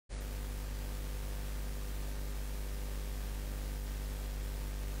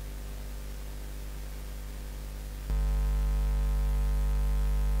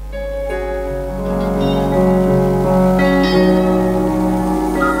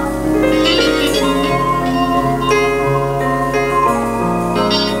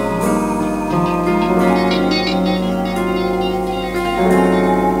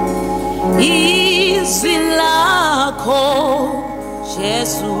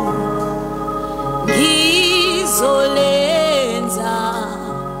ngizolenza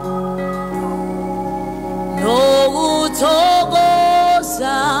nokuthokoza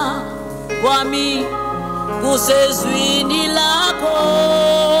kwami kusezwini lakho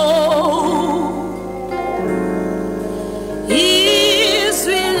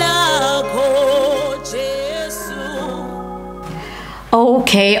izwi lakho Jesu.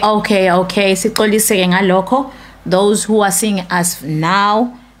 Okay. Sixoliseke ngalokho. Those who are seeing us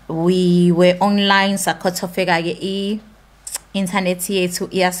now, we were online sakhotofeka ke internet yethu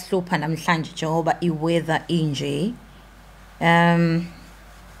iyaslupha namhlanje njengoba iweather inje.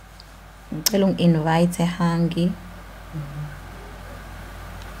 Ngicela ungi-invite Hangi.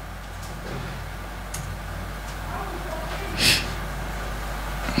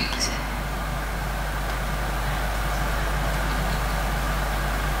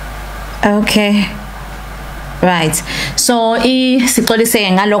 Okay. Right. So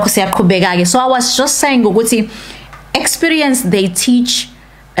sixoliseke ngalokho siyaqhubeka ke. So I was just saying ukuthi experience they teach,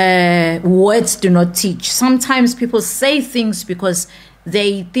 words do not teach. Sometimes people say things because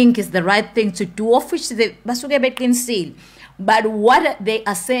they think it's the right thing to do, of which they basuke beqinisile, but what they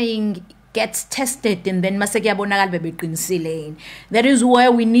are saying gets tested and then mase kuyabonakala bebeqinisile. That is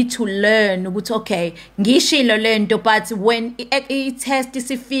where we need to learn ukuthi okay ngishilo lento, but when test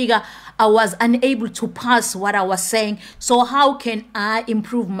isifika I was unable to pass what I was saying, so how can I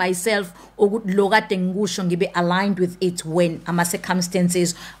improve myself lokade ngikusho ngibe aligned with it when ama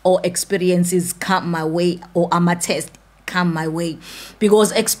circumstances or experiences come my way or ama test come my way?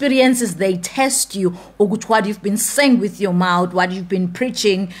 Because experiences, they test you what you've been saying with your mouth, what you've been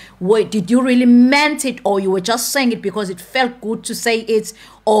preaching. Did you really meant it, or you were just saying it because it felt good to say it,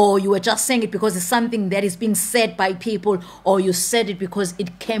 or you were just saying it because it's something that is being said by people, or you said it because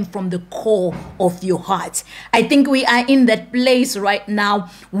it came from the core of your heart? I think we are in that place right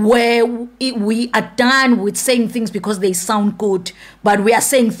now where we are done with saying things because they sound good, but we are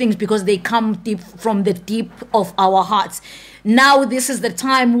saying things because they come deep from the deep of our hearts. Now this is the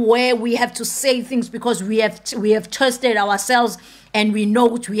time where we have to say things because we have trusted ourselves and we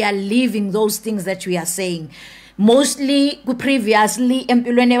know we are living those things that we are saying. Mostly previously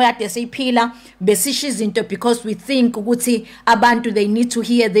empilweni kade siphila besisho izinto because we think ukuthi abantu they need to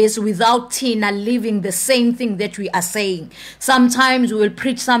hear this without thina living the same thing that we are saying. Sometimes we will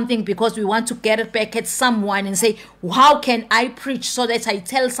preach something because we want to get it back at someone and say, how can I preach so that I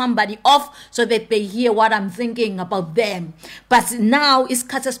tell somebody off so that they hear what I'm thinking about them? But now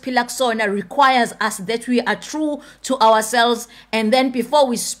Ikhathazo siphila kusona requires us that we are true to ourselves, and then before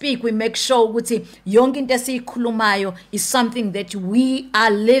we speak we make sure ukuthi yonke into esikhuluma is something that we are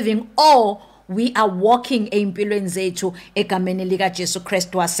living, or we are walking empilweni zethu egameni lika Jesu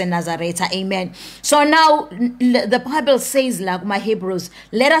Kristu waseNazaretha. Amen. So now the Bible says, like my Hebrews,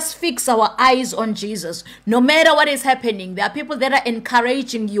 let us fix our eyes on Jesus. No matter what is happening, there are people that are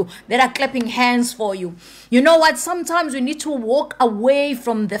encouraging you, that are clapping hands for you. You know what? Sometimes we need to walk away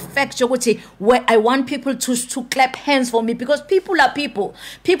from the fact where I want people to clap hands for me, because people are people.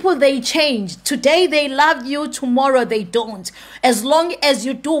 People, they change. Today they love you, tomorrow they don't. As long as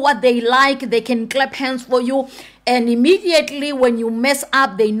you do what they like, they can clap hands for you. And immediately when you mess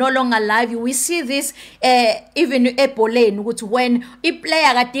up, they no longer love you. We see this even when a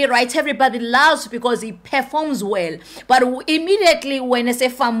player right, everybody loves because he performs well. But immediately when they say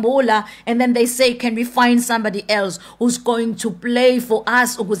fambola, and then they say, can we find somebody else who's going to play for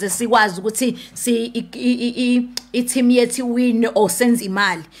us? See it's him yet win or sends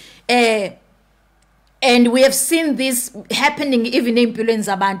imali. And we have seen this happening even in empilweni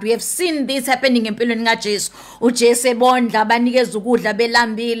zabantu. We have seen this happening empilweni kaJesu. uJesu ebondla abanikeza ukudla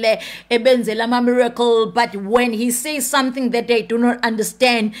belambile ebenzela ama miracle, but when he says something that they do not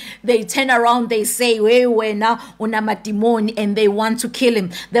understand, they turn around, they say we wena unamadimoni, and they want to kill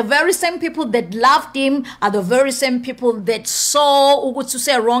him. The very same people that loved him are the very same people that saw ukuthi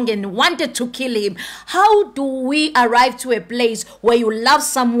say wrong and wanted to kill him. How do we arrive to a place where you love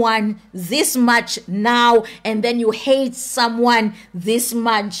someone this much now, and then you hate someone this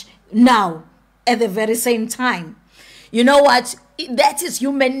much now at the very same time? You know what? That is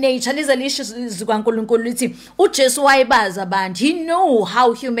human nature. He knew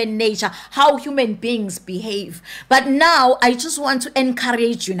how human nature, how human beings behave. But now I just want to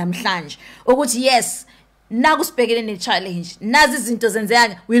encourage you namhlanje ukuthi yes, nakusibhekene challenge, nazi izinto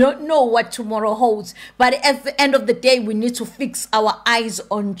zenzeka, we don't know what tomorrow holds, but at the end of the day we need to fix our eyes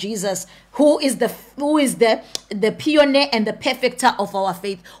on Jesus who is the pioneer and the perfecter of our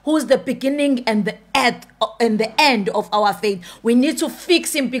faith, who is the beginning and the end of our faith. We need to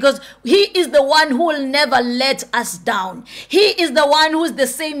fix him because he is the one who will never let us down. He is the one who is the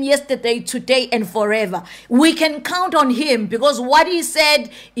same yesterday, today, and forever. We can count on him because what he said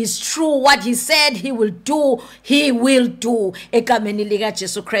is true. What he said he will do, he will do. Egameni lika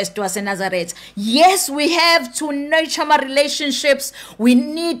Jesu Kristu wase Nazareth. Yes, we have to nurture our relationships. We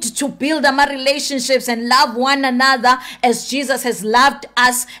need to build our relationships and love one another as Jesus has loved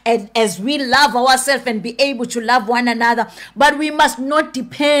us, and as we love ourselves and be able to love one another. But we must not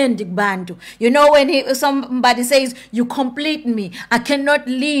depend, Bantu. You know, when somebody says, you complete me, I cannot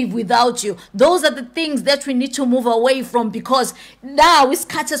live without you. Those are the things that we need to move away from, because now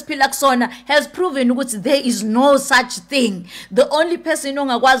Ikhathazo Pilaksona has proven that there is no such thing. The only person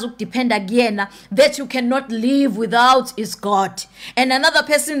depend again that you cannot live without is God. And another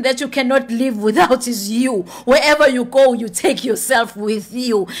person that you cannot live without is you. Wherever you go, you take yourself with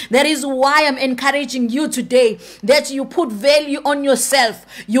you. That is why I'm encouraging you today that you put value on yourself.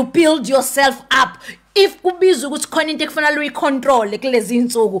 You build yourself up. If kubizwa ukuthi khona into ekufanele uyicontrol kulezi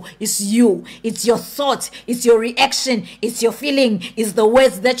insuku, it's you, it's your thought, it's your reaction, it's your feeling, it's the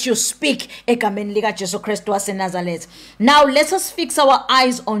words that you speak. Egameni lika Jesu Kristu wase Nazareth. Now let us fix our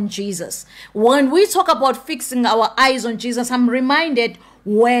eyes on Jesus. When we talk about fixing our eyes on Jesus, I'm reminded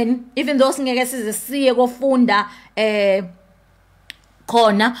when, even though singeke size siye kofunda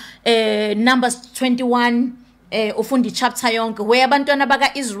khona Numbers 21 ufundi chapter yonke, where abantwana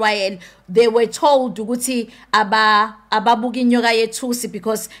baka Israel, they were told ukuthi ababuka inyoka yethusi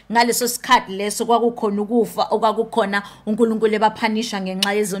because ngaleso sikhathi leso kwakukhona ukufa okwakukhona uNkulunkulu ebaphanisha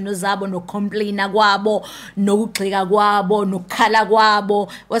ngenxa yezono zabo, nocomplaina kwabo, nokugxika kwabo, nokukhala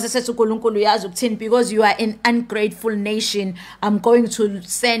kwabo. Wasesethi uNkulunkulu yazi ukuthini, because you are an ungrateful nation, I'm going to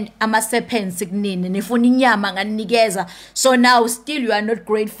send ama-serpents kunini, nifuna inyama nganikeza. So now still you are not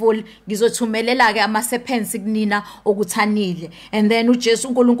grateful, ngizothumelela ke ama-serpents kunina okuthanile. And then uJesu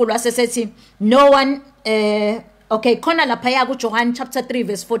uNkulunkulu wasesethi no one okay, khona lapha ku John chapter 3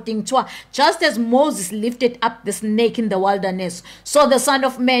 verse 14 kuthiwa, just as Moses lifted up the snake in the wilderness, so the Son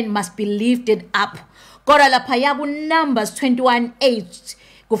of Man must be lifted up. Kodwa lapha ku Numbers 21:8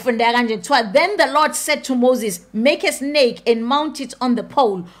 kufundeka kanje kuthiwa, then the Lord said to Moses, make a snake and mount it on the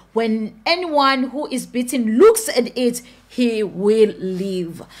pole. When anyone who is bitten looks at it, he will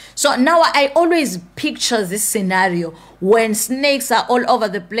live. So now I always picture this scenario when snakes are all over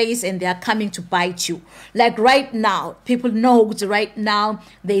the place and they are coming to bite you. Like right now, people know that right now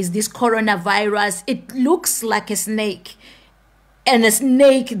there is this coronavirus. It looks like a snake, and a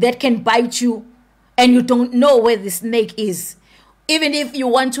snake that can bite you and you don't know where the snake is. Even if you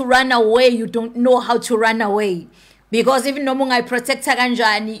want to run away, you don't know how to run away. Because even no mungai protector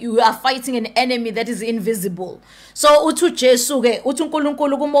kanjani, you are fighting an enemy that is invisible. So utu Jesu ke utu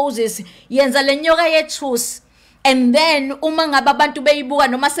uNkulunkulu ku Moses yenza lenyoka yethusi, and then uma ngabe abantu beyibuka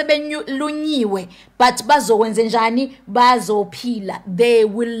noma sebelunyiwe, but bazokwenza njani, bazophila, they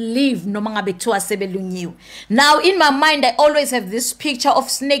will live noma ngabe kuthiwa sebelunyiwe. Now in my mind I always have this picture of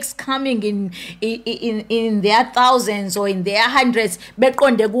snakes coming in their thousands or in their hundreds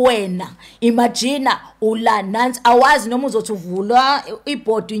beqonde kuwena. Imagine ula nansi awazi noma uzothi uvula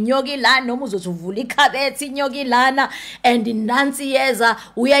ibhodi inyoka la, noma uzothi uvula ikhabethi inyoka lana, and nansi yeza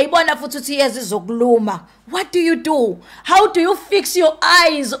uyayibona futhi uthi yeza izokuluma. What do you do? How do you fix your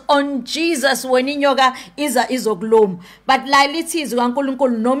eyes on Jesus when inyoka izokuluma? But like it is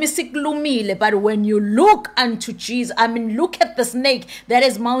uNkulunkulu noma isikulumile, but when you look unto Jesus, I mean look at the snake that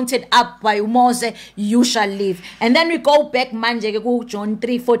is mounted up by Moses, you shall live. And then we go back manje ku John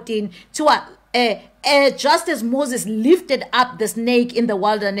 3:14 to just as Moses lifted up the snake in the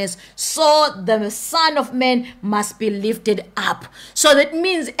wilderness, so the Son of Man must be lifted up. So that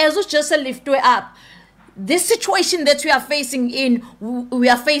means as we just lift up, this situation that we are facing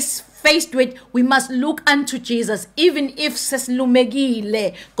faced with, we must look unto Jesus. Even if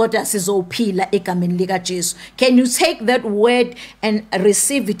sesilumegile kodwa sizophila egameni lika Jesu. Can you take that word and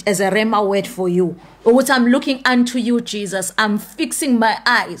receive it as a rhema word for you? What I'm looking unto you, Jesus. I'm fixing my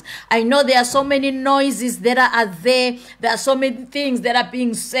eyes. I know there are so many noises that are there. There are so many things that are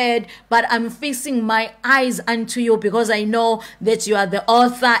being said, but I'm fixing my eyes unto you because I know that you are the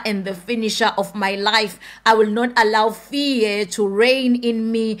author and the finisher of my life. I will not allow fear to reign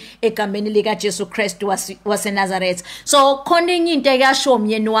in me. Egameni lika Jesu Kristu wase Nazareth. So, koningi into yasho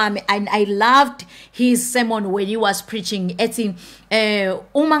myeni wami, and I loved his sermon when he was preaching.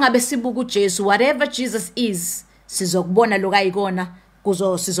 Uma ngabe sibuka uJesu, whatever Jesus is, sizokubona lokayikona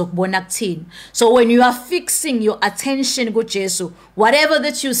kuzo sizokubona kuthini. So when you are fixing your attention ku Jesu, whatever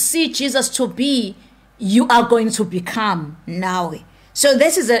that you see Jesus to be, you are going to become now. So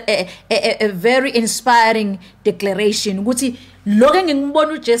this is a very inspiring declaration. Ukuthi lokho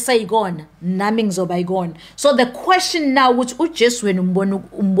ngikubona uJesu ayikona nami ngizoba yikona. So the question now which uJesu wena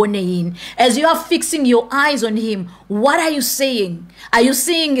umbone yini, as you are fixing your eyes on him, what are you saying? Are you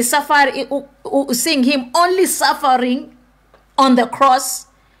seeing seeing him only suffering on the cross,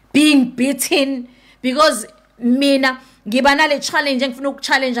 being beaten? Because mina ngiba nale challenge engifuna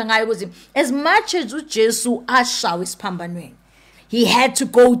ukuchallenge ngayo ukuthi as much as uJesu ashawa isiphambanweni, he had to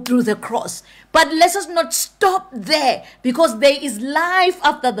go through the cross. But let us not stop there, because there is life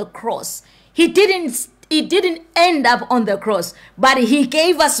after the cross. He didn't end up on the cross, but he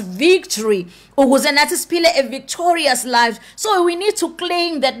gave us victory. Ukuze nathi siphile a victorious life. So we need to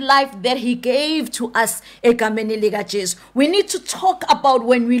claim that life that he gave to us egameni lika Jesu. We need to talk about,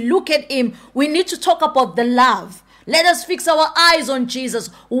 when we look at him, we need to talk about the love. Let us fix our eyes on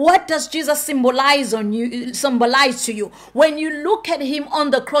Jesus. What does Jesus symbolize to you? When you look at him on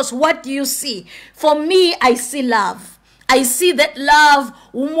the cross, what do you see? For me, I see love. I see that love,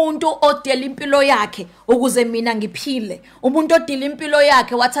 umuntu odela impilo yakhe ukuze mina ngiphile. Umuntu odela impilo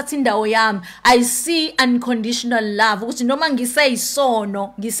yakhe wathatha indawo yami. I see unconditional love. Ukuthi noma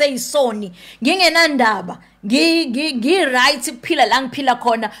ngiseyisoni, ngingenandaba, right kuphila la ngiphila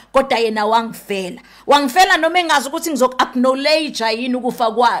khona, kodwa yena wangifela noma engazi ukuthi ngizoku-acknowledge yini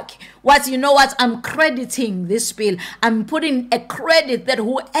ukufa kwakhe. You know what, I'm crediting this bill. I'm putting a credit that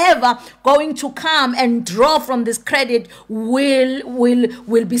whoever going to come and draw from this credit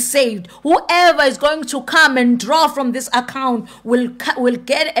will be saved. Whoever is going to come and draw from this account will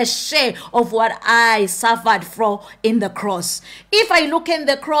get a share of what I suffered for in the cross. If I look in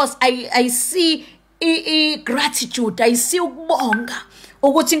the cross, I see gratitude. I see ukubonga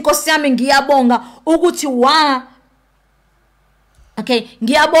ukuthi inkosi yami ngiyabonga ukuthi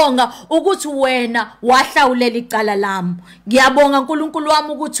ngiyabonga ukuthi wena wahlawulela icala lami. Ngiyabonga uNkulunkulu wami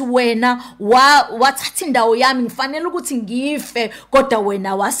ukuthi wena wathatha indawo yami, ngifanele ukuthi ngife kodwa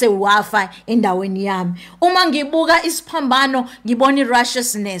wena wase wafa endaweni yami. Uma ngibuka isiphambano ngibona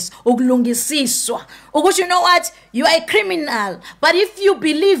irighteousness, ukulungisiswa, ukuthi you know what, you are a criminal, but if you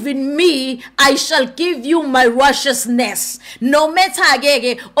believe in me, I shall give you my righteousness. No matter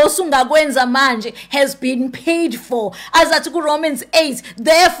ke osungakwenza manje has been paid for. As at Romans 8,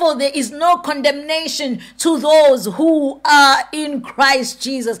 therefore there is no condemnation to those who are in Christ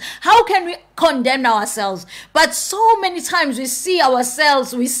Jesus. How can we condemn ourselves? But so many times we see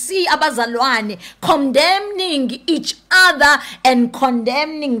ourselves, we see abazalwane condemning each other and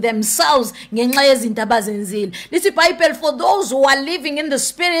condemning themselves ngenxa yezinto abazenzile. Lithi Bible, for those who are living in the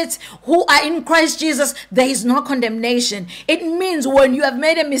Spirit, who are in Christ Jesus, there is no condemnation. It means when you have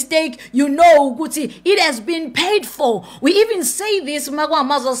made a mistake, you know ukuthi it has been paid for. We even say this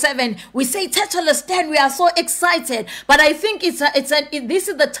Mazo 7, we say Tetelestan, we are so excited, but I think this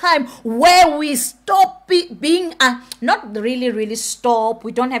is the time where we stop being not really stop,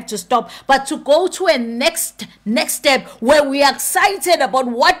 we don't have to stop, but to go to a next step where we are excited about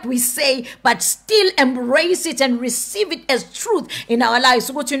what we say, but still embrace it and receive it as truth in our lives.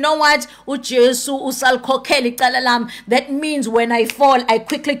 So you know what, that means when I fall, I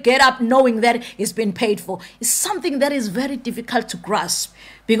quickly get up knowing that it's been paid for. It's something that is very difficult to grasp,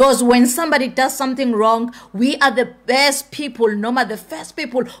 because when somebody does something wrong, we are the best people, the first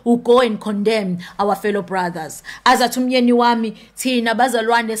people who go and condemn our fellow brothers. As atumyeni wami, thina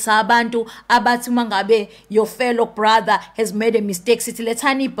bazalwane sabantu abathi mangabe your fellow brother has made a mistake, sithi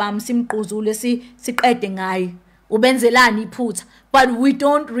lethani ibham simquzule siqede ngayo, ubenzelani iphutha. But we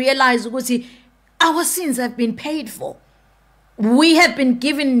don't realize ukuthi our sins have been paid for. We have been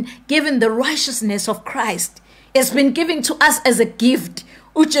given the righteousness of Christ. It's been given to us as a gift.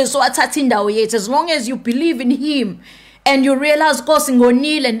 As long as you believe in him and you realize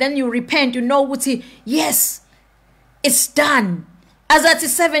and then you repent, you know what, yes, it's done. As at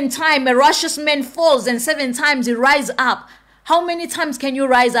 7 times a righteous man falls and 7 times he rises up. How many times can you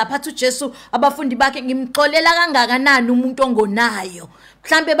rise up? Hathu Jesu abafundi bakhe ngimxolela kangakanani umuntu ongonayo.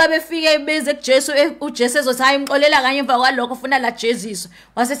 Mhlambe babefike beze kuJesu, uJesu ezothi hayi imxolela kanye emva kwalokho ufuna la Jesus.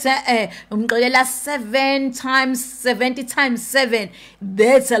 Wasethi umxolela 7 times 70 times 7.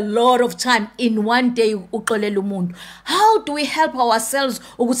 That's a lot of time in one day uxolela umuntu. How do we help ourselves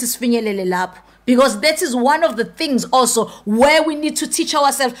ukuthi sifinyelele lapho? Because that is one of the things also where we need to teach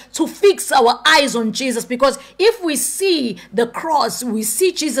ourselves to fix our eyes on Jesus. Because if we see the cross, we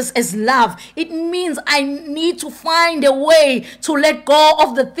see Jesus as love, it means I need to find a way to let go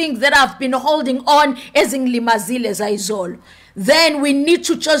of the things that I've been holding on as in limazile zaizolo. then we need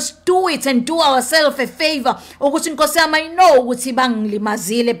to just do it and do ourselves a favor. Ukuthi Nkosi yami, I know ukuthi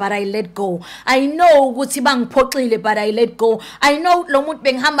bangilimazile, but I let go. I know ukuthi bangiphoxile, but I let go. I know lo muntu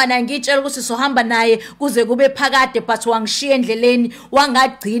bengihamba naye ngitshela ukuthi sohamba naye kuze kube phakade, but wangishiya endleleni,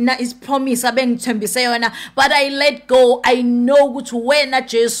 wangagcina isipromise abengithembise yona, but I let go. I know ukuthi wena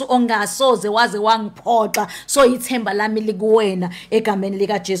Jesu ongasoze waze wangiphoxa, so ithemba lami likuwena egameni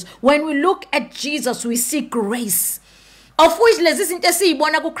lika Jesu. When we look at Jesus, we see grace. Of which lezi zinto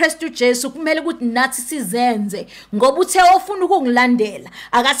esiyibona kuKristu Jesu kumele ukuthi nathi sizenze, ngoba uthe ofuna ukungilandela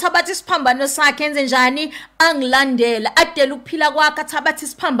akathabathi isiphambano sakhe enze njani, angilandela, adela ukuphila kwakhe athabathi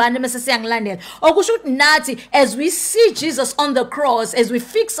isiphambano bese siyangilandela. Okusho ukuthi nathi, as we see Jesus on the cross, as we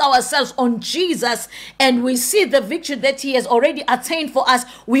fix ourselves on Jesus and we see the victory that he has already attained for us,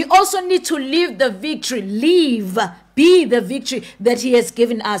 we also need to live the victory, be the victory that he has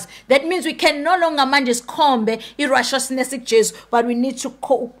given us. That means we can no longer manje sikhombe irighteousness Jesu, but we need to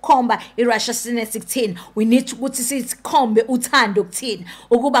khomba irighteousness kuthini. We need to ukuthi sikhombe uthando kuthini,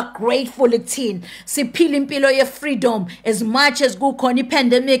 ukuba grateful kuthini. Siphila impilo ye freedom as much as kukhona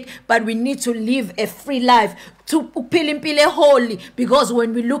ipandemic, but we need to live a free life. To uphila holy, because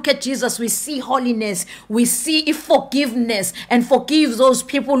when we look at Jesus, we see holiness, we see forgiveness, and forgive those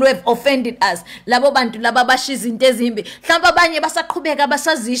people who have offended us. Labo bantu laba basho izinto ezimbi, mhlawumbe abanye basaqhubeka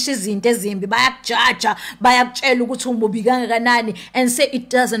basazisha izinto ezimbi, bayakujaja, bayakutshela ukuthi umubi kangakanani, and say it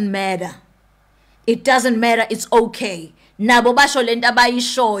doesn't matter, it's okay. Nabo basho lento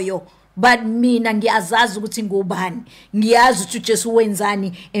abayishoyo, but mina ngiyazazi ukuthi ngubani, ngiyazi ukuthi Jesu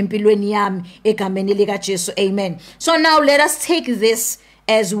wenzani empilweni yami egameni lika Jesu. Amen. So now let us take this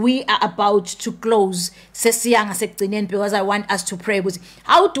as we are about to close sesiyanga sekugcineni, because I want us to pray with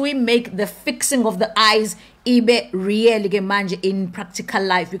how do we make the fixing of the eyes ibe real ke manje in practical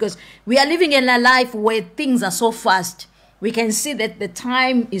life, because we are living in a life where things are so fast. We can see that the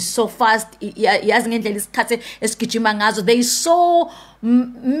time is so fast. There is so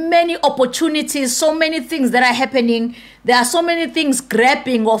many opportunities, so many things that are happening. There are so many things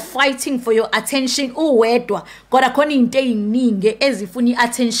grabbing or fighting for your attention. Uwedwa kodwa khona into eziningi ezifuna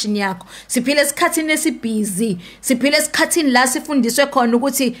iattention yakho. Siphile esikhathini esibusy. Siphile esikhathini la sifundiswe khona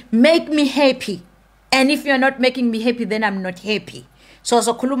ukuthi make me happy. And if you're not making me happy, then I'm not happy. So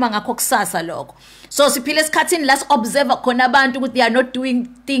khuluma ngakho kusasa lokho. So siphile esikhathini la observe khona abantu ukuthi they are not doing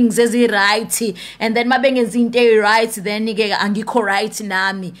things right, and then mabengenza into right, then ke angikho right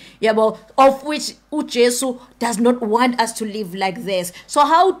nami, yabo, of which uJesu does not want us to live like this. So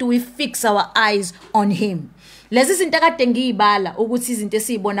how do we fix our eyes on him? Lezi zinto kade ngiyibala ukuthi izinto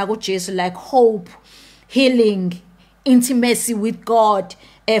esizibona kuJesu like hope, healing, intimacy with God,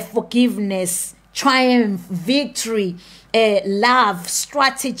 forgiveness, triumph, victory, love,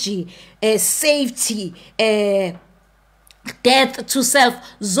 strategy, safety, death to self.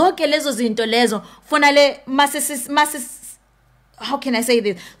 Zonke lezo zinto lezo fonale how can I say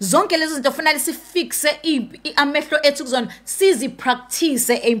this? Zonke lezo zinto fonale sifixe amehlo ethu kuzona sizi practice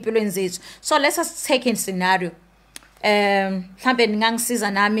empilweni zethu. So let's just take a scenario. Mhlambe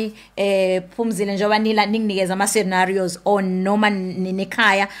ningangisiza nami Phumzile njengoba ninginikeza ama scenarios on noma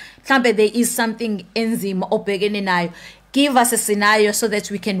ninekhaya, mhlambe there is something enzima obhekene nayo. Give us a scenario so that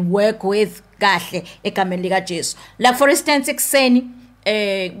we can work with kahle egameni lika Jesu. Like for instance ekseni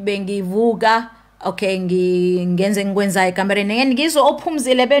bengivuka, okay, ngenze ngikwenza ekamereni ngizwe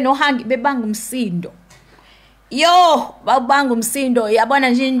ophumzile benohangi bebanga umsindo. Yo, babanga umsindo, yabona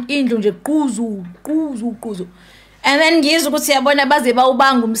nje indlu nje quzu. And then ngizwe ukuthi yabona baze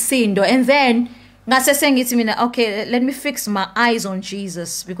bawubanga umsindo, and then ngase sengithi mina, okay, let me fix my eyes on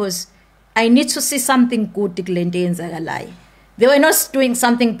Jesus, because I need to see something good kulento yenzakalayo. They were not doing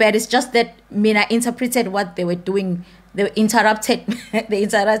something bad, it's just that mina interpreted what they were doing. They interrupted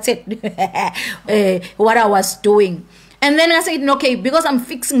what I was doing. And then I said, okay, because I'm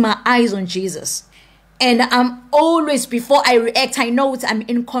fixing my eyes on Jesus, and I'm always, before I react, I know I'm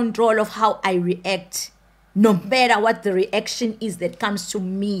in control of how I react. No matter what the reaction is that comes to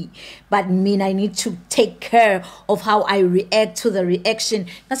me, but I need to take care of how I react to the reaction.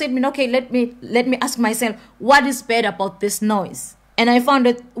 I said, okay, let me ask myself, what is bad about this noise? And I found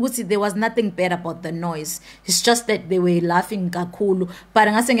that there was nothing bad about the noise. It's just that they were laughing kakhulu. But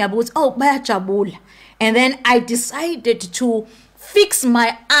I'm saying about, oh, bayajabula. And then I decided to fix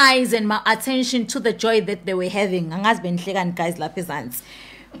my eyes and my attention to the joy that they were having. Guys,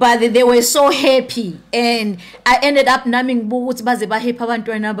 but they were so happy, and I ended up naming boots baze bahappy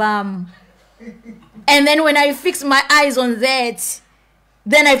abantwana bam. And then when I fixed my eyes on that,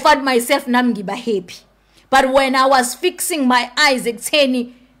 then I found myself nami happy. But when I was fixing my eyes,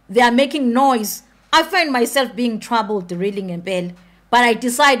 they are making noise, I find myself being troubled, reeling in bed. But I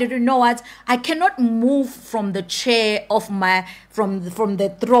decided, you know what? I cannot move from the chair of from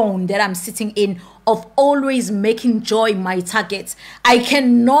the throne that I'm sitting in, of always making joy my target. I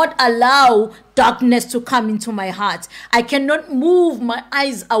cannot allow darkness to come into my heart. I cannot move my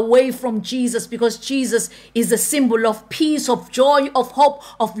eyes away from Jesus, because Jesus is a symbol of peace, of joy, of hope,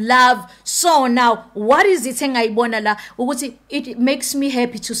 of love. So now, what is it saying? It makes me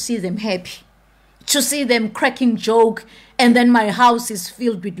happy to see them happy, to see them cracking joke, and then my house is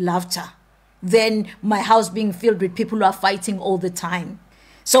filled with laughter. Then my house being filled with people who are fighting all the time.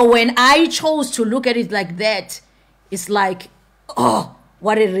 So when I chose to look at it like that, it's like, oh,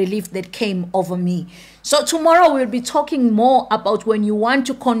 what a relief that came over me. So tomorrow we'll be talking more about when you want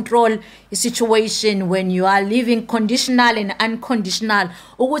to control a situation, when you are living conditional and unconditional,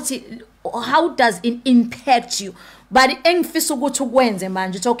 how does it impact you? But it's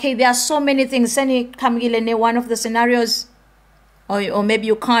okay, there are so many things. One of the scenarios, or maybe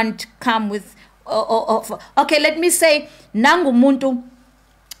you can't come with, okay, let me say, nangu muntu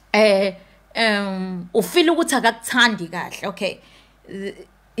ufila ukuthi akakuthandi kahle. Okay,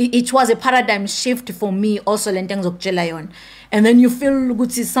 it was a paradigm shift for me also, lento engizokutshela yona. And then you feel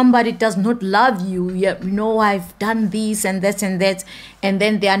ukuthi somebody does not love you. Yeah, you know, I've done this and that and that, and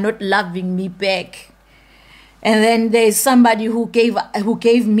then they are not loving me back. And then there's somebody who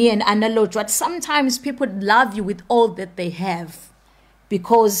gave me an analogy. But sometimes people love you with all that they have,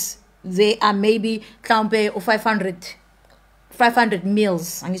 because they are maybe 500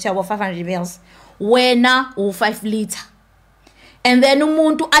 meals. I'm about 500 meals. Wena or 5 liter. And then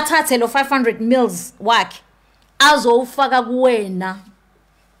umuntu athathe lo 500 meals wakhe azowufaka kuwena.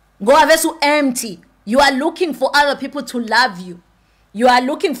 Ngoba bese empty. You are looking for other people to love you. You are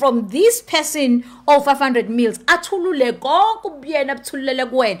looking from this person of 500 meals. Athulule konke ubuyena buthulele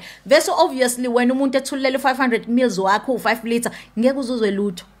kuwena. Bese obviously when umuntu ethulele 500 meals wakho 5 liter, ngeke uzozwe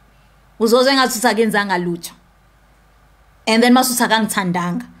lutho. Uzozwe ngathi usakenzanga lutho. And then masuthi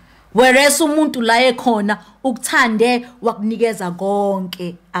akangithandanga. Whereas umuntu la ekhona ukuthande wakunikeza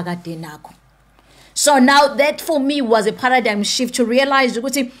konke akade nakho. So now that for me was a paradigm shift to realize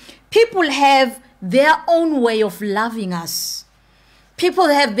ukuthi people have their own way of loving us. People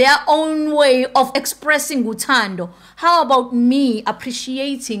have their own way of expressing uthando. How about me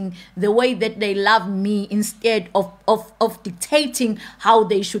appreciating the way that they love me instead of dictating how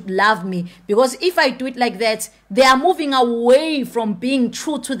they should love me? Because if I do it like that, they are moving away from being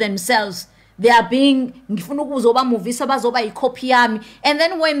true to themselves. They are being, and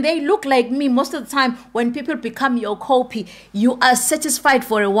then when they look like me, most of the time, when people become your copy, you are satisfied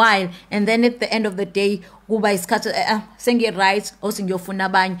for a while, and then at the end of the day, saying it right, or saying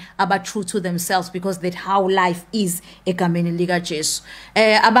about true to themselves, because that's how life is.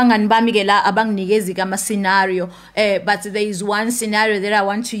 Scenario, but there is one scenario that I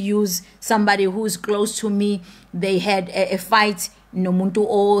want to use. Somebody who's close to me, they had a fight. No muntu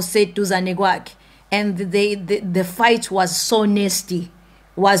o seduzane kwakhe, and the fight was so nasty,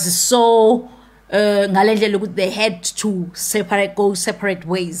 was so ngalendlela ukuthi they had to go separate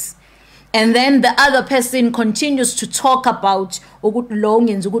ways. And then the other person continues to talk about ukuthi lo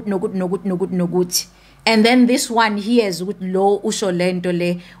ngenza ukuthi nokuthi. And then this one hears ukuthi lo usho lento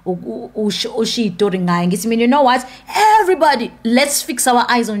le ushitori ngayo. Ngithi mina, you know what, everybody, let's fix our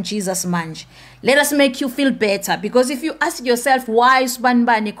eyes on Jesus manje. Let us make you feel better, because if you ask yourself why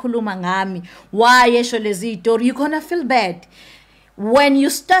usibanibani ekhuluma ngami, why esho lezi itori, you're gonna feel bad. When you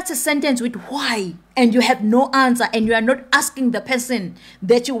start a sentence with why and you have no answer, and you are not asking the person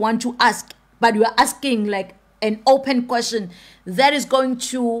that you want to ask, but you are asking like an open question, that is going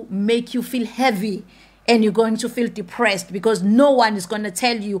to make you feel heavy. And you're going to feel depressed, because no one is going to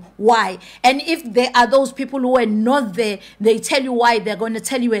tell you why. And if there are those people who are not there, they tell you why, they're going to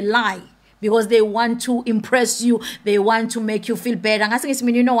tell you a lie, because they want to impress you. They want to make you feel better. And I think it's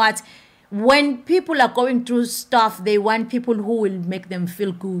mean, you know what? When people are going through stuff, they want people who will make them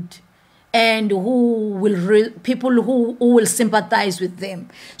feel good, and who will people who will sympathize with them.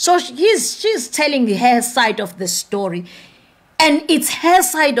 So she's telling her side of the story. And it's her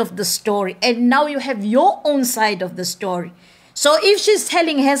side of the story. And now you have your own side of the story. So if she's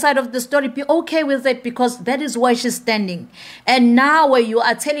telling her side of the story, be okay with it, because that is where she's standing. And now where you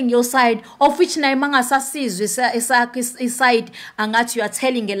are telling your side, of which naimanga side, and that you are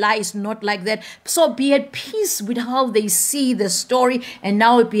telling a lie, is not like that. So be at peace with how they see the story, and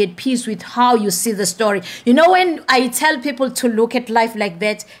now be at peace with how you see the story. You know, when I tell people to look at life like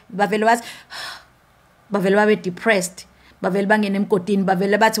that, Bavelwa depressed. bavele bangena emgodini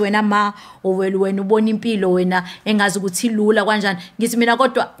bavele bathi wena ma owela wena ubona impilo wena engazi ukuthi lula kanjani ngithi mina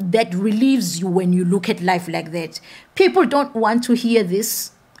kodwa that relieves you when you look at life like that. People don't want to hear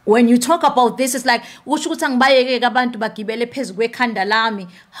this. When you talk about this, it's like,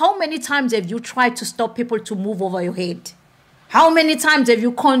 how many times have you tried to stop people to move over your head? How many times have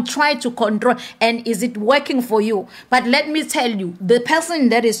you tried to control, and is it working for you? But let me tell you, the person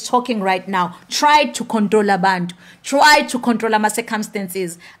that is talking right now tried to control abantu, tried to control my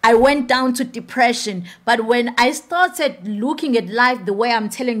circumstances. I went down to depression, but when I started looking at life the way I'm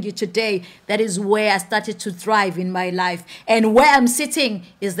telling you today, that is where I started to thrive in my life. And where I'm sitting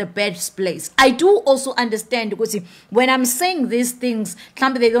is the best place. I do also understand, because when I'm saying these things,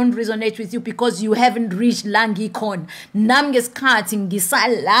 they don't resonate with you because you haven't reached langikon. Ngesikhathi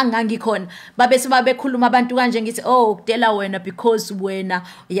ngisalanga ngikhona babese babekhuluma abantu kanje ngithi oh kudela wena because wena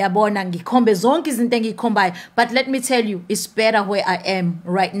uyabona ngikhombe zonke izinto engikhombayo. But let me tell you, it's better where I am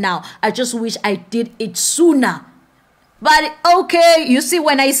right now. I just wish I did it sooner. But okay, you see,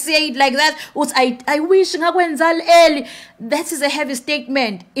 when I say it like that, I wish ngakwenza early. That is a heavy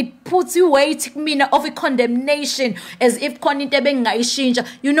statement. It puts you waiting me of a condemnation, as if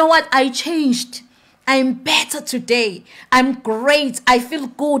you know what, I changed. I'm better today. I'm great. I feel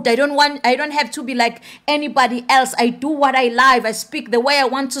good. I don't have to be like anybody else. I do what I like. I speak the way I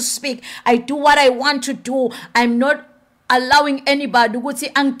want to speak. I do what I want to do. I'm not allowing anybody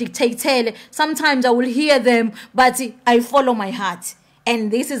to dictate. Sometimes I will hear them, but I follow my heart.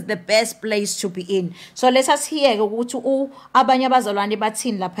 And this is the best place to be in. So let us hear abanye abazalwane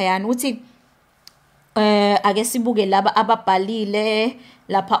bathini laphayana uthi ake sibuke laba ababhalile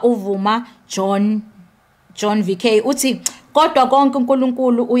lapha uvuma John VK uthi kodwa konke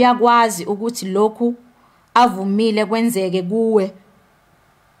uNkulunkulu uyakwazi ukuthi lokhu avumile kwenzeke kuwe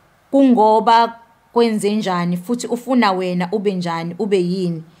kungoba kwenze njani futhi ufuna wena ube njani ube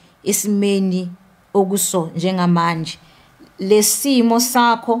yini isimeni okuso njengamanje lesimo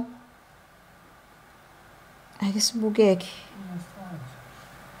sakho ake sibukeke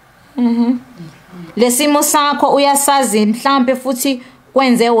lesimo sakho uyasazi mhlambe futhi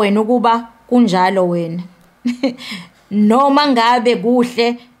kwenze wena ukuba kunjalo wena noma ngabe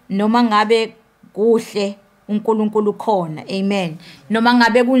kuhle uNkulunkulu khona. Amen. Noma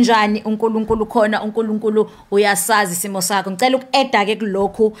ngabe kunjani uNkulunkulu khona, uNkulunkulu uyasazi isimo sakho. Ngicela ukueda ke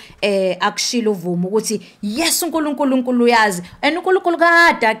kulokho akushilo uvuma ukuthi yes uNkulunkulu uyazi and uNkulunkulu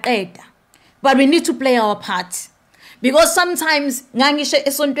kade aqeda. But we need to play our part. Because sometimes ngangisho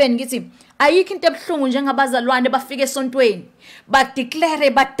esontweni ngithi ayikho into ebhlungu njengabazalwane bafika esontweni but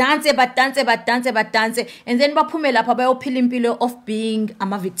declare badance and then baphume lapha bayophila impilo of being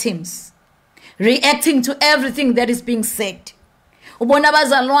victims, reacting to everything that is being said. Ubona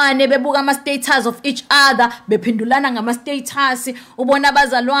abazalwane bebuka ama status of each other bephendulana ngama status, ubona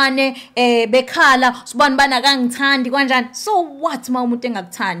abazalwane bekhala sibani bana kangithandi kanjani. So what ma umuntu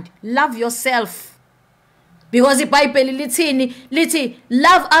engakuthandi? Love yourself. Because the Bible lithi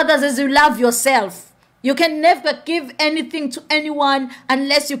love others as you love yourself. You can never give anything to anyone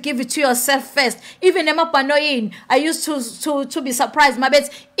unless you give it to yourself first. Even emabhanoyini, I used to be surprised. My bet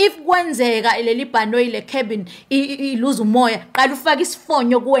if kwenzeka leli bhanoyi le cabin lose umoya, qala ufaka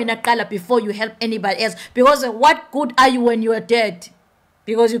isifonyo kuwena qala before you help anybody else. Because what good are you when you are dead?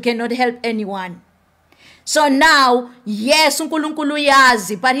 Because you cannot help anyone. So now, yes, uNkulunkulu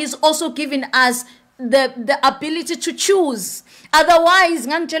uyazi, but he's also giving us the ability to choose. Otherwise,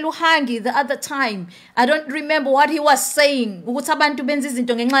 ngangitshela uHangi the other time, I don't remember what he was saying. Ukuthi abantu benza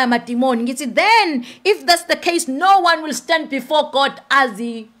izinto ngenxa yamademoni. Ngithi then if that's the case, no one will stand before God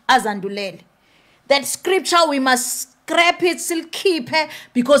azandulele. That scripture we must scrap it, still keep it,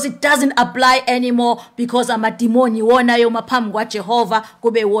 because it doesn't apply anymore, because amademoni wona yo maphambi kwaJehova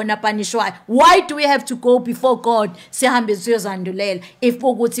kube wona panishwayo. Why do we have to go before God sihambe siyozandulela if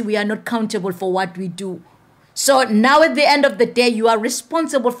ukuthi we are not accountable for what we do? So now at the end of the day, you are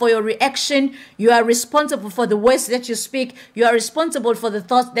responsible for your reaction. You are responsible for the words that you speak. You are responsible for the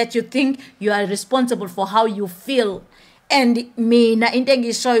thoughts that you think. You are responsible for how you feel. And mina into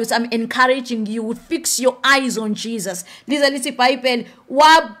engishoyo I'm encouraging you, fix your eyes on Jesus. Lithi Bible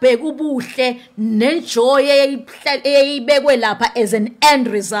wabheka ubuhle nenjoy eyibekwe lapha as an end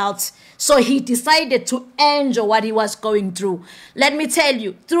result. So he decided to enjoy what he was going through. Let me tell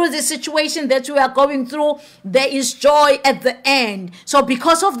you, through the situation that we are going through, there is joy at the end. So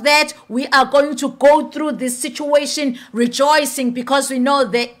because of that, we are going to go through this situation rejoicing, because we know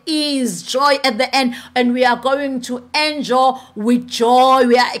there is joy at the end, and we are going to enjoy enjoy with joy.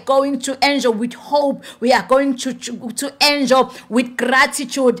 We are going to enjoy with hope. We are going to enjoy with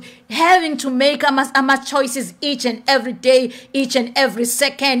gratitude. Having to make our choices each and every day, each and every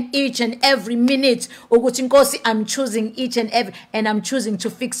second, each and every minute. Ukuthi Nkosi, I'm choosing each and every, and I'm choosing to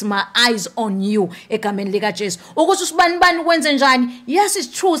fix my eyes on you. Egameni lika Jesu. Ukuthi usibani wenze njani? Yes, it's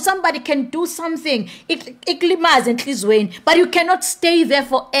true. Somebody can do something. Iklimaze enhlizweni, but you cannot stay there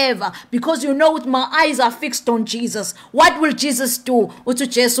forever because you know my eyes are fixed on Jesus. What will Jesus do? Uthi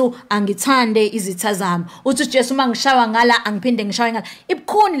Jesu angithande izitha zami. Uthi Jesu mangishawa ngala angiphinde ngishawe ngala.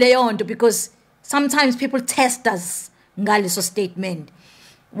 Ibukhuni leyo nto because sometimes people test us ngaleso statement.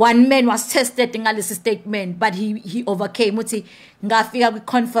 One man was tested ngaleso statement, but he overcame. Uthi ngafika kwi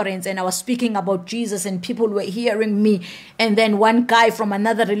conference and I was speaking about Jesus and people were hearing me, and then one guy from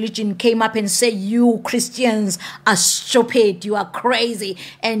another religion came up and said, you Christians are stupid, you are crazy,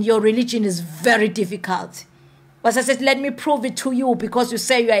 and your religion is very difficult. But I said, let me prove it to you because you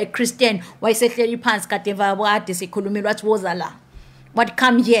say you are a Christian. Why say what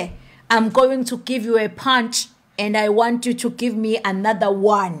come here? I'm going to give you a punch and I want you to give me another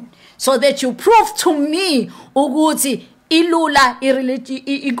one so that you prove to me ukuthi ilula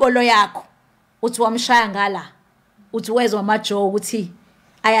inkolo yakho. Uthi wamshaya ngala. Uthi wezwa amajo ukuthi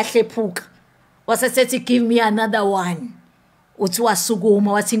ayahlephuka. Wasesethi give me another one. Uthi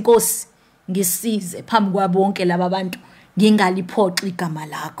wasukuma wathi Nkosi ngisize phambi kwabo bonke laba bantu ngingaliphoxa igama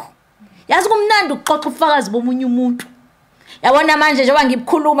lakho. Yazi kumnandi ukuxoxa ubufakazi bomunye umuntu. Yabona manje njengoba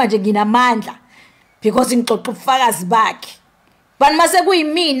ngibukhuluma nje nginamandla because ngixoxa ubufakazi bakhe. Bani mase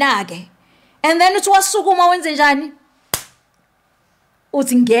kuyimina ke. And then uthi wasukuma wenze njani?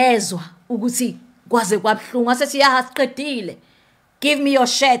 Uthi ngezwe ukuthi kwaze kwabhlungu asethi yasiqedile. Give me your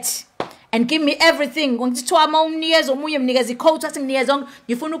shirt and give me everything. Ngithiwa uma umnikeza omunye mnikeza icoat athi nginikeza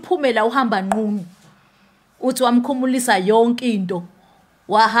ngifuna uphumela uhamba nqunu. Uthi wamkhumulisa yonke into.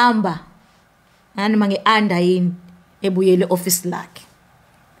 Wahamba nani mangeanda yini ebuyele office lakhe.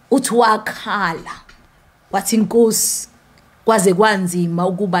 Uthi wakhala. Wathi Nkosi kwaze kwanzima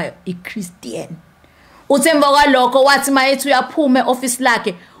ukuba iChristian. Uthemba kwalokho wathi mayethi uyaphuma office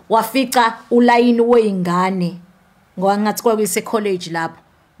lakhe wafica ulayini weingane. Ngoba ngathi kwakuse college lapho.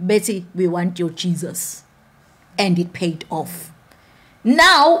 Betty, we want your Jesus. And it paid off.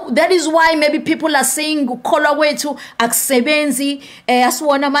 Now, that is why maybe people are saying ukholwa kwethu akusebenzi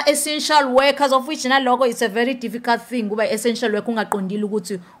asiwona ama essential workers, of which naloko is a very difficult thing kuba essential work ungaqondile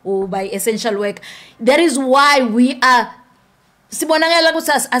ukuthi uba essential work. That is why we are sibonakala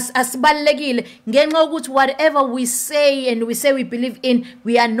ukuthi asibalekile ngenxa ukuthi whatever we say and we say we believe in,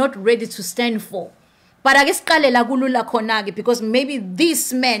 we are not ready to stand for. But I guess because maybe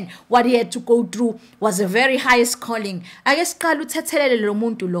this man, what he had to go through was a very highest calling. I guess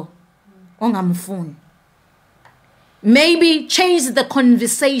maybe change the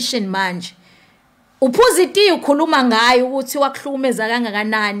conversation manje. Upositive ukhuluma ngayo ukuthi wakhulumeza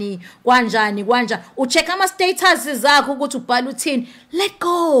kangakanani kanjani ucheck ama statuses zakho ukuthi ubhala uthini. Let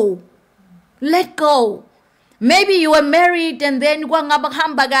go. Maybe you were married and then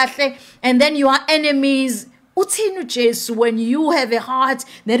and then you are enemies. Uthini Jesu when you have a heart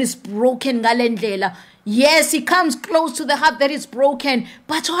that is broken ngalendlela? Yes, it comes close to the heart that is broken.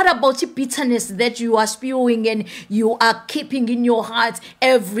 But what about the bitterness that you are spewing and you are keeping in your heart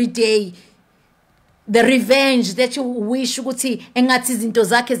every day? The revenge that you wish ukuthi engathi izinto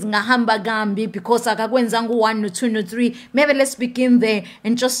zakhe zingahamba kambi because akakwenzanga 1 no 2 no 3. Maybe let's begin there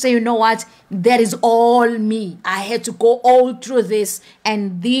and just say, you know what, that is all me. I had to go all through this,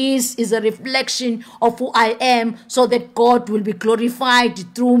 and this is a reflection of who I am so that God will be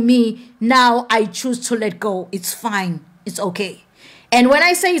glorified through me. Now I choose to let go. It's fine. It's okay. And when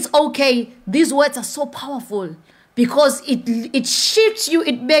I say it's okay, these words are so powerful. Because it shifts you,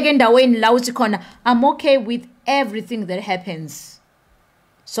 it begins away in lauti corner. I'm okay with everything that happens.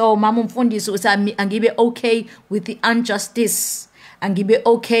 So Mama Mfundisi uthi angibe okay with the injustice. Angibe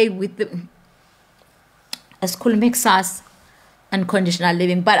okay with the school makes us unconditional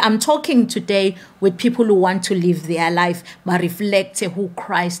living. But I'm talking today with people who want to live their life but reflect who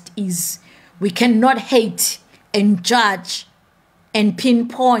Christ is. We cannot hate and judge and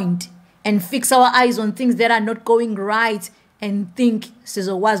pinpoint and fix our eyes on things that are not going right and think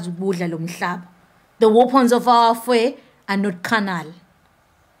the weapons of our faith are not carnal.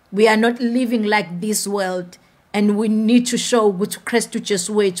 We are not living like this world, and we need to show what Christ just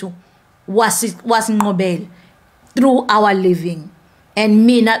way to was Nobel through our living. And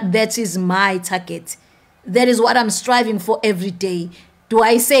me, that is my target. That is what I'm striving for every day. Do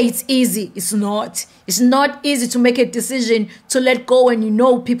I say it's easy? It's not. It's not easy to make a decision to let go when you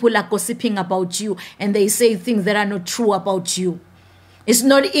know people are gossiping about you and they say things that are not true about you. It's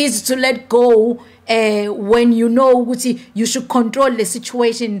not easy to let go when you know you should control the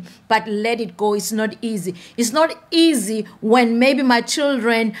situation, but let it go. It's not easy. It's not easy when maybe my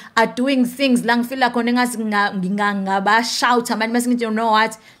children are doing things. You know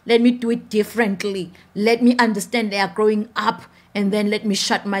what? Let me do it differently. Let me understand they are growing up, and then let me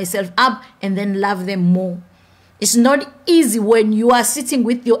shut myself up and then love them more. It's not easy when you are sitting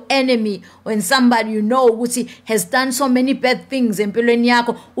with your enemy, when somebody you know has done so many bad things, but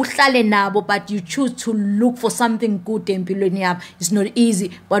you choose to look for something good. It's not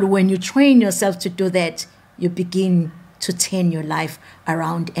easy, but when you train yourself to do that, you begin to turn your life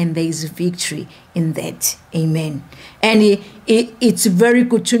around, and there is victory in that. Amen. And it's very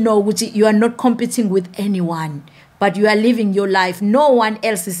good to know you are not competing with anyone, but you are living your life. No one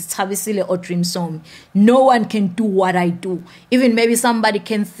else is Thabisile or Msomi. No one can do what I do. Even maybe somebody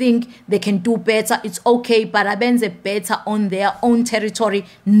can think they can do better. It's okay, but abenze better on their own territory,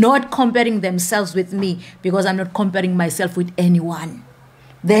 not comparing themselves with me, because I'm not comparing myself with anyone.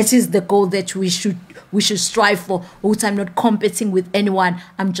 That is the goal that we should strive for. I'm not competing with anyone.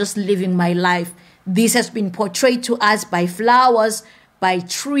 I'm just living my life. This has been portrayed to us by flowers, by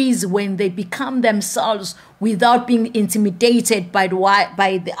trees, when they become themselves without being intimidated by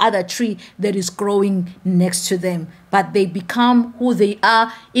the other tree that is growing next to them. But they become who they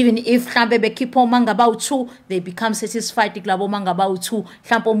are. Even if they keep on about 2, they become satisfied. About 2,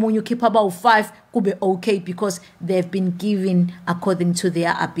 you keep about 5, could be okay, because they've been given according to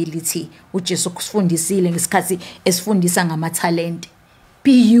their ability, which is talent.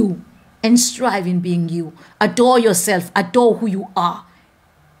 Be you and strive in being you. Adore yourself. Adore who you are.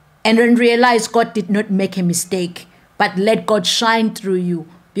 And then realize God did not make a mistake, but let God shine through you.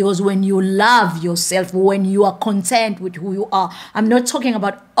 Because when you love yourself, when you are content with who you are, I'm not talking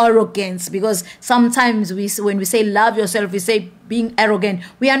about arrogance, because sometimes when we say love yourself, we say being arrogant.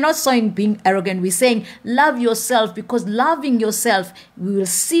 We are not saying being arrogant. We're saying love yourself, because loving yourself, we will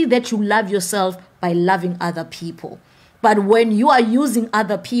see that you love yourself by loving other people. But when you are using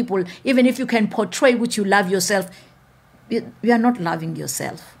other people, even if you can portray what you love yourself, you are not loving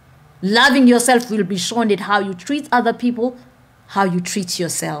yourself. Loving yourself will be shown in how you treat other people, how you treat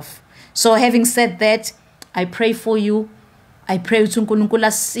yourself. So having said that, I pray for you. I pray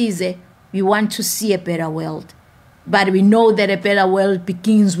we want to see a better world. But we know that a better world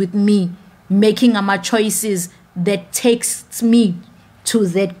begins with me making my choices that takes me to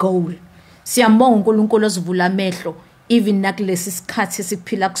that goal. Siyambonga uNkulunkulu osivula amehlo, even nakulesi sikhathi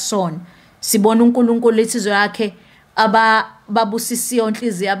esiphila kusona. Sibona uNkulunkulu insizwe yakhe babusisiyo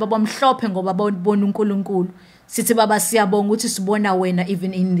inhliziyo ababamhlophe ngoba babona uNkulunkulu. Sithi baba siyabonga ukuthi sibona wena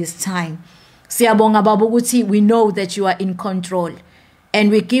even in this time. Siyabonga baba ukuthi we know that you are in control,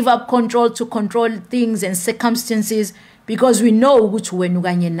 and we give up control to control things and circumstances, because we know ukuthi wena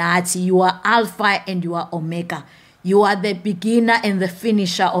ukanye nathi, you are Alpha and you are Omega. You are the beginner and the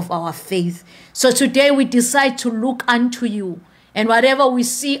finisher of our faith. So today we decide to look unto you, and whatever we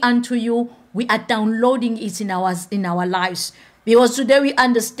see unto you, we are downloading it in our lives. Because today we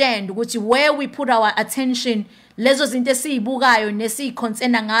understand which where we put our attention, lezo zinto esizibukayo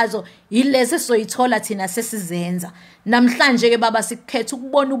nesikhonsena ngazo ilezi soyithola thina sesizenza. Namhlanje ke baba sikhetha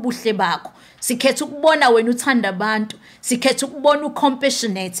ukubona ubuhle bakho. Sikhetha ukubona wena uthanda abantu. Sikhetha ukubona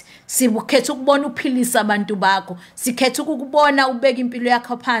ucompassionate. Sikhetha ukubona uphilisa abantu bakho. Sikhetha ukubona ubeka impilo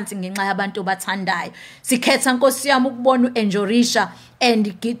yakho phansi ngenxa yabantu bathandayo. Sikhetha Nkosi yami ukubona uenjorisha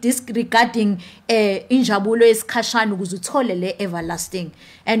and disregarding injabulo esikhashana ukuze uthole le everlasting.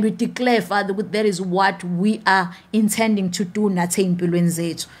 And we declare, Father, that is what we are intending to do nathi empilweni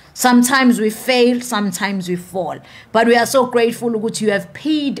zethu. Sometimes we fail, sometimes we fall, but we are so grateful that you have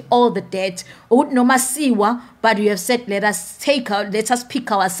paid all the debt. But you have said, let us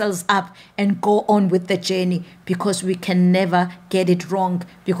pick ourselves up and go on with the journey, because we can never get it wrong,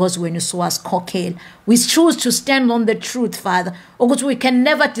 because when you saw us cocktail, we choose to stand on the truth, Father. Because we can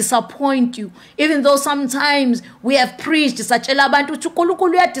never disappoint you, even though sometimes we have preached such a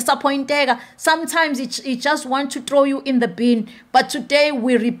disappointed. Sometimes it just want to throw you in the bin, but today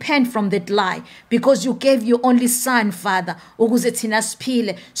we repent from that lie, because you gave your only son, Father.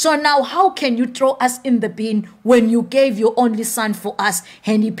 So now how can you throw us in the bin when you gave your only son for us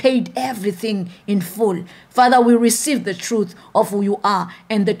and he paid everything in full? Father, we receive the truth of who you are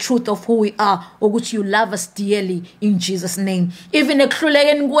and the truth of who we are, or which you love us dearly, in Jesus' name. Even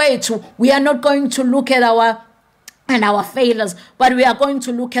we are not going to look at our and our failures, but we are going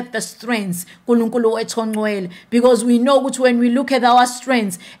to look at the strengths, because we know that when we look at our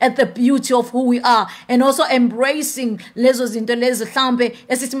strengths, at the beauty of who we are, and also embracing because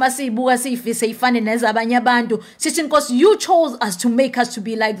you chose us to make us to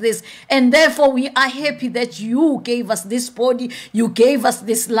be like this, and therefore we are happy that you gave us this body, you gave us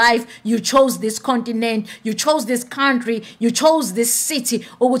this life, you chose this continent, you chose this country, you chose this city.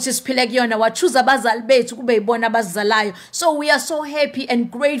 So we are so happy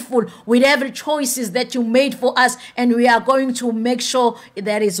and grateful with every choices that you made for us, and we are going to make sure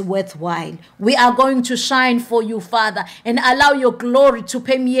that is worthwhile. We are going to shine for you, Father, and allow your glory to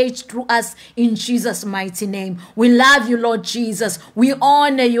permeate through us in Jesus' mighty name. We love you, Lord Jesus. We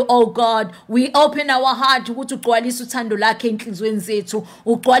honor you, oh God. We open our heart ukuthi ugcwalise uthando lakhe enhlizweni zethu,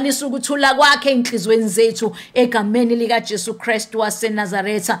 ugcwalise ukuthula kwakhe enhlizweni zethu egameni lika Jesu Christ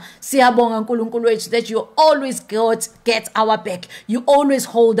waseNazaretha. Siyabonga uNkulunkulu wethu that you always get our back. You always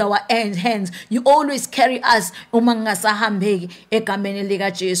hold our hands. You always carry us uma ngasahambeki egameni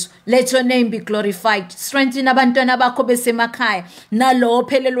lika Jesu. Let your name be glorified. Strengthen abantwana bakho besemakhaya, nalo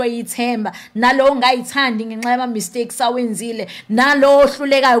ophelelwe yithemba, nalo ongayithandi ngenxa yama mistakes awenzile, nalo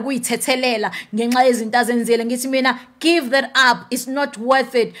ohlulekayo ukuyithethelela ngenxa yezinto azenzile. Ngithi mina, give that up. It's not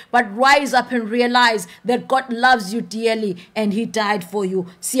worth it, but rise up and realize that God loves you dearly and he died for you.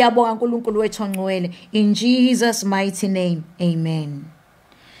 Siyabonga uNkulunkulu wethu ongcwele, in Jesus mighty name, amen.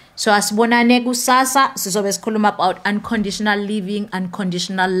 So asibonane kusasa sizobe sikhuluma about unconditional living,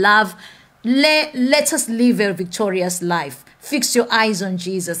 unconditional love. Let us live a victorious life. Fix your eyes on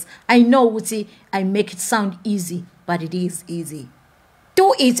Jesus. I know Uti, I make it sound easy, but it is easy.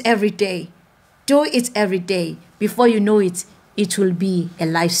 Do it every day. Do it every day. Before you know it, it will be a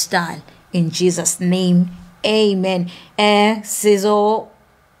lifestyle. In Jesus' name, amen.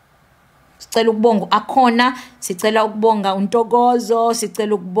 Sicela ukubonga akhona, sicela ukubonga uNtokozo,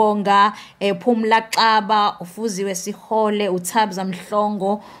 sicela ukubonga Phumla Xaba, uFuziwe Sihole, uThabza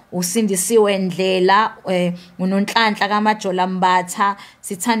Mhlongo, uSindisiwe Ndlela, uNonhlanhla kaMajola Mbatha.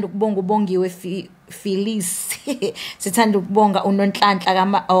 Sithanda ukubonga ubongiwe Phyllis. Sithanda ukubonga uNonhlanhla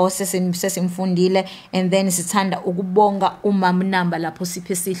kama sesimfundile, and then sithanda ukubonga uMama Namba lapho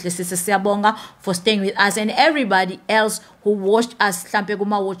siphe sihle siyabonga for staying with us, and everybody else who watched us mhlambe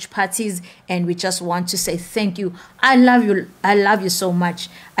kuma watch parties, and we just want to say thank you. I love you so much.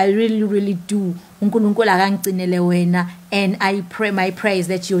 I really do. uNkulunkulu akangcinele wena, and I pray, my prayer is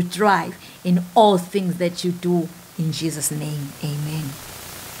that you thrive in all things that you do, in Jesus' name, amen.